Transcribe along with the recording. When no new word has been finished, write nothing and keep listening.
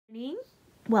Morning.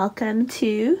 Welcome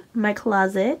to my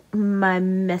closet, my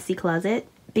messy closet,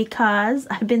 because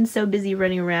I've been so busy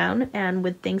running around and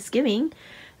with Thanksgiving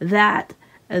that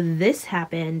this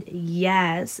happened.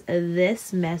 Yes,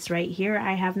 this mess right here.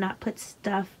 I have not put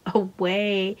stuff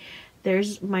away.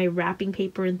 There's my wrapping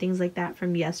paper and things like that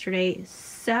from yesterday.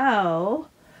 So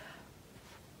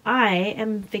I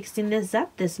am fixing this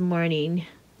up this morning.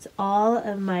 It's all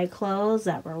of my clothes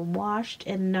that were washed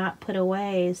and not put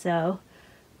away. So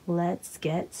let's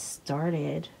get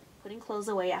started. Putting clothes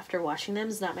away after washing them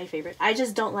is not my favorite. I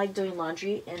just don't like doing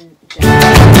laundry in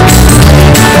general.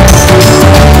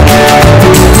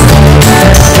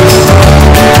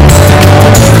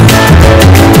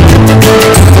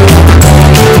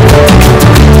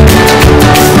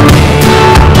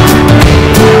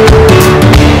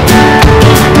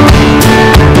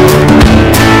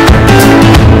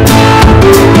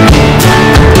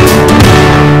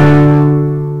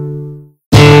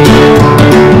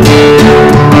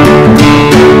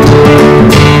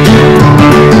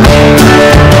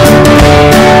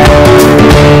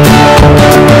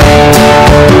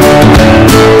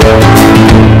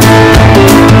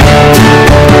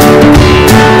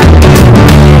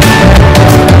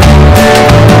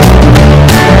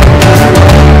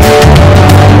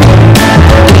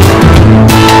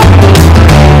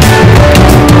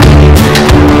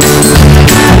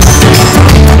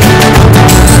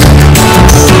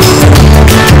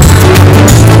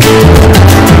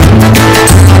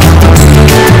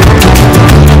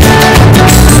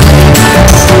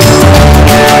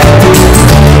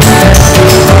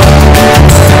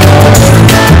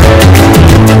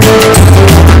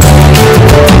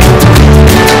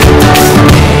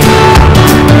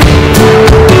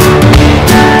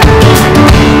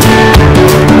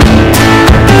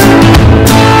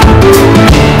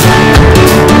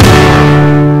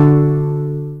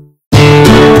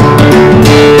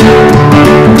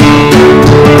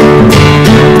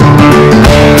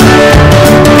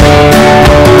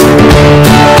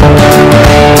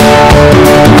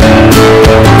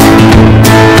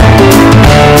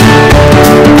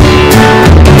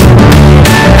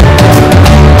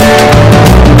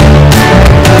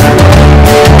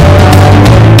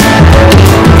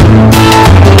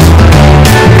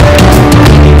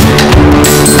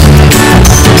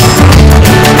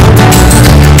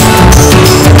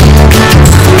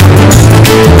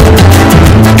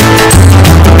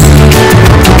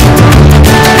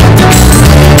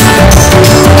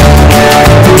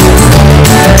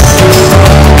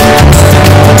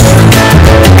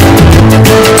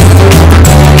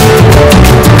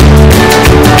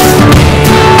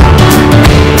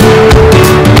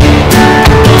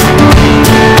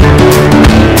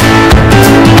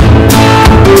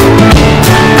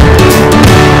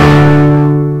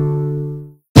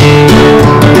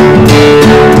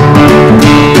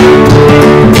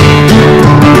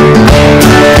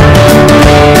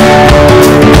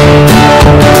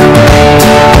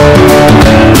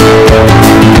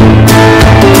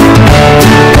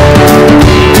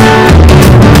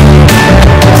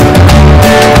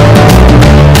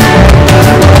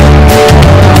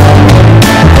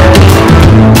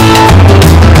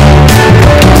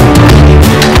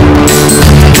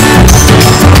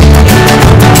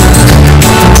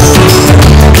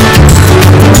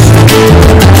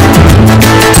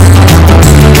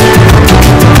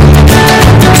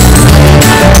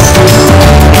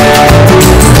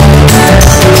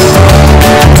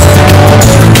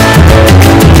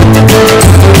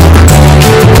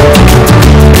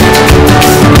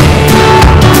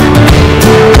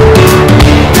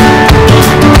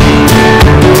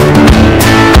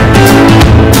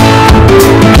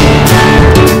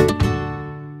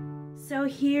 So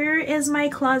here is my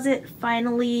closet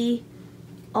finally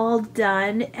all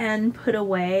done and put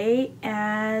away,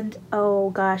 and oh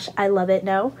gosh, I love it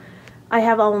now. I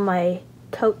have all my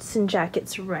coats and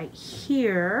jackets right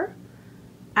here.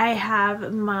 I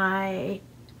have my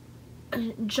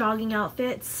jogging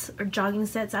outfits or jogging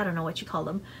sets, I don't know what you call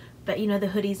them, but you know, the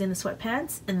hoodies and the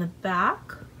sweatpants in the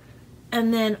back.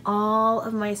 And then all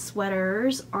of my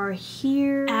sweaters are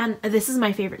here. And this is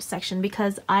my favorite section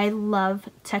because I love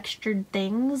textured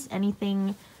things.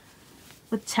 Anything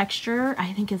with texture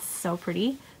I think is so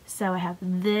pretty. So I have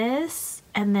this,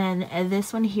 and then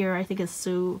this one here I think is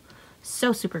so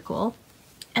super cool.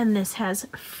 And this has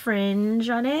fringe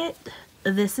on it.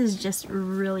 This is just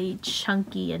really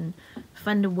chunky and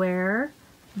fun to wear.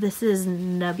 This is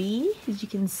nubby, as you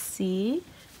can see.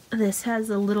 This has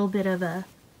a little bit of a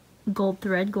gold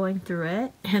thread going through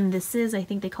it, and this is, I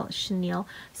think they call it chenille.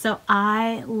 So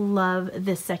I love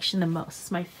this section the most.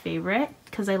 It's my favorite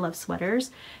because I love sweaters,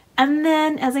 And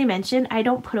then, as I mentioned, I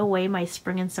don't put away my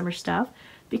spring and summer stuff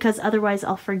because otherwise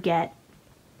I'll forget.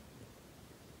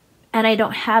 And I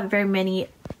don't have very many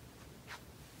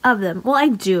of them. Well, I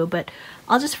do, but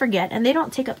I'll just forget. And they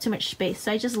don't take up too much space,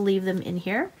 so I just leave them in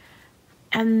here.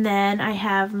 And then I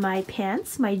have my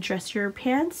pants, my dressier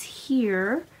pants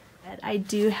here. I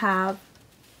do have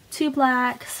 2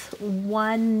 blacks,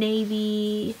 1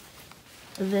 navy,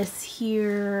 this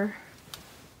here,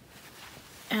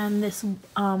 and this,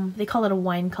 they call it a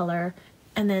wine color.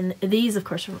 And then these, of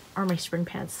course, are my spring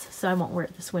pants, so I won't wear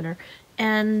it this winter.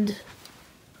 And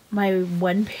my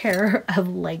 1 pair of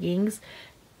leggings.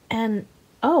 And,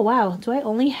 oh wow, do I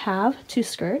only have 2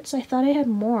 skirts? I thought I had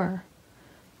more.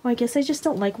 Well, I guess I just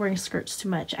don't like wearing skirts too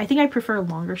much. I think I prefer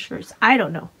longer skirts. I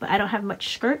don't know, but I don't have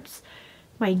much skirts.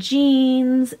 My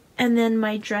jeans, and then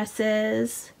my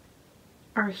dresses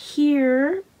are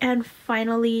here. And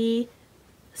finally,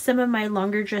 some of my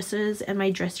longer dresses and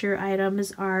my dressier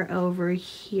items are over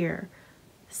here.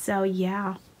 So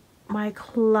yeah, my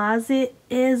closet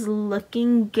is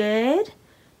looking good,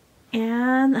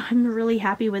 and I'm really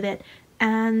happy with it.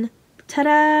 And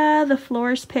ta-da! The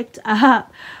floor's picked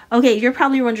up. Okay, you're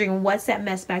probably wondering, what's that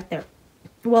mess back there?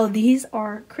 Well, these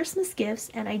are Christmas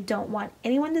gifts, and I don't want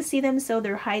anyone to see them, so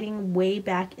they're hiding way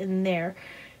back in there.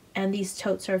 And these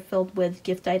totes are filled with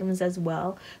gift items as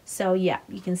well. So yeah,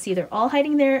 you can see they're all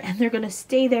hiding there, and they're going to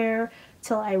stay there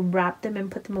till I wrap them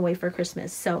and put them away for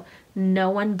Christmas. So no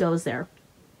one goes there.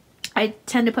 I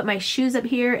tend to put my shoes up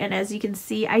here, and as you can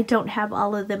see, I don't have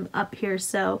all of them up here,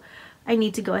 so I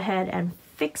need to go ahead and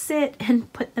fix it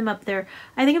and put them up there.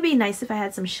 I think it'd be nice if I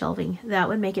had some shelving. That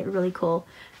would make it really cool.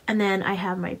 And then I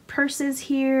have my purses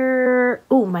here.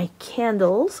 Oh, my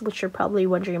candles, which you're probably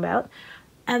wondering about.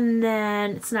 And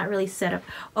then it's not really set up.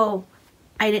 Oh,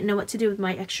 I didn't know what to do with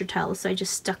my extra towels, so I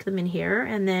just stuck them in here.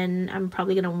 And then I'm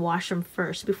probably going to wash them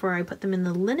first before I put them in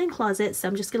the linen closet, so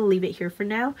I'm just going to leave it here for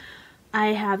now. I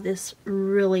have this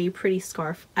really pretty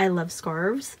scarf. I love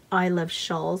scarves. I love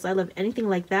shawls. I love anything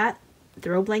like that.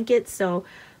 Throw blankets, so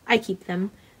I keep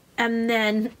them. And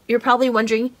then you're probably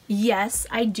wondering, yes,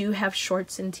 I do have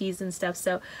shorts and tees and stuff.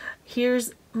 So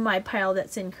here's my pile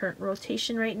that's in current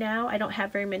rotation right now. I don't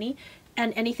have very many.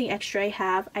 And anything extra I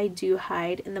have, I do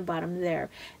hide in the bottom there.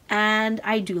 And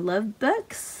I do love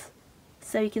books.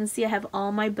 So you can see I have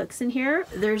all my books in here.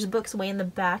 There's books way in the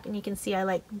back, and you can see I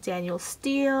like Danielle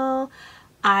Steele.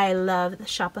 I love the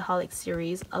Shopaholic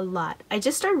series a lot. I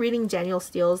just started reading Danielle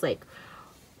Steele's like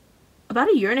about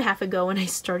 1.5 years ago, when I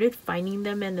started finding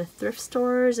them in the thrift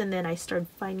stores, and then I started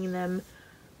finding them,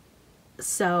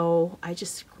 so I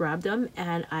just grabbed them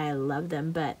and I love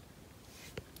them. But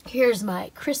here's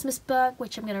my Christmas book,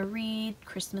 which I'm gonna read.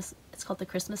 Christmas, it's called The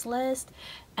Christmas List.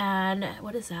 And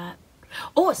what is that?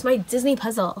 Oh, it's my Disney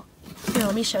puzzle. Here,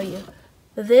 let me show you.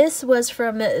 This was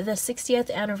from the 60th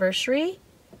anniversary,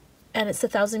 and it's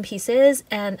 1,000 pieces.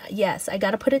 And yes, I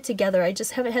gotta put it together. I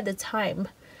just haven't had the time.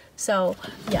 So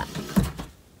yeah,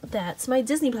 that's my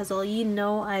Disney puzzle. You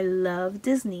know I love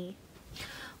Disney.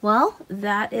 Well,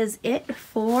 that is it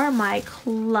for my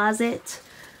closet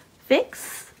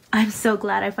fix. I'm so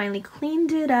glad I finally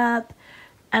cleaned it up,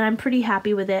 and I'm pretty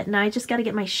happy with it. Now I just got to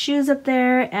get my shoes up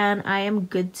there, and I am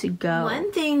good to go.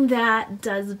 One thing that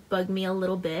does bug me a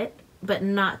little bit, but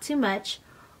not too much,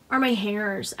 are my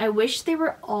hangers. I wish they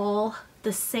were all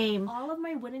the same. All of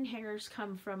my wooden hangers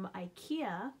come from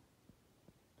IKEA,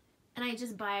 and I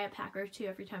just buy a pack or 2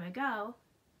 every time I go,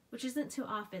 which isn't too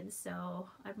often, so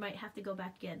I might have to go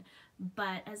back in.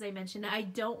 But as I mentioned, I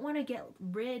don't want to get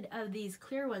rid of these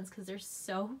clear ones because they're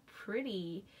so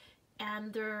pretty,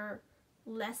 and they're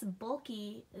less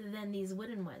bulky than these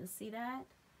wooden ones. See that?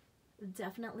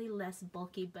 Definitely less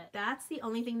bulky, but that's the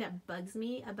only thing that bugs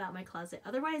me about my closet.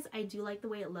 Otherwise, I do like the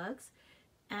way it looks,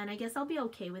 and I guess I'll be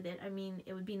okay with it. I mean,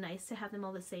 it would be nice to have them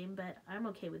all the same, but I'm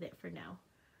okay with it for now.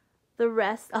 The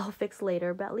rest I'll fix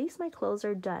later, but at least my clothes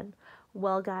are done.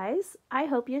 Well guys, I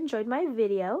hope you enjoyed my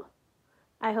video.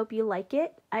 I hope you like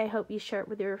it. I hope you share it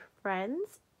with your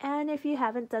friends. And if you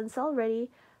haven't done so already,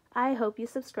 I hope you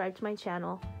subscribe to my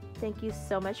channel. Thank you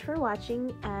so much for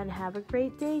watching, and have a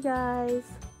great day, guys.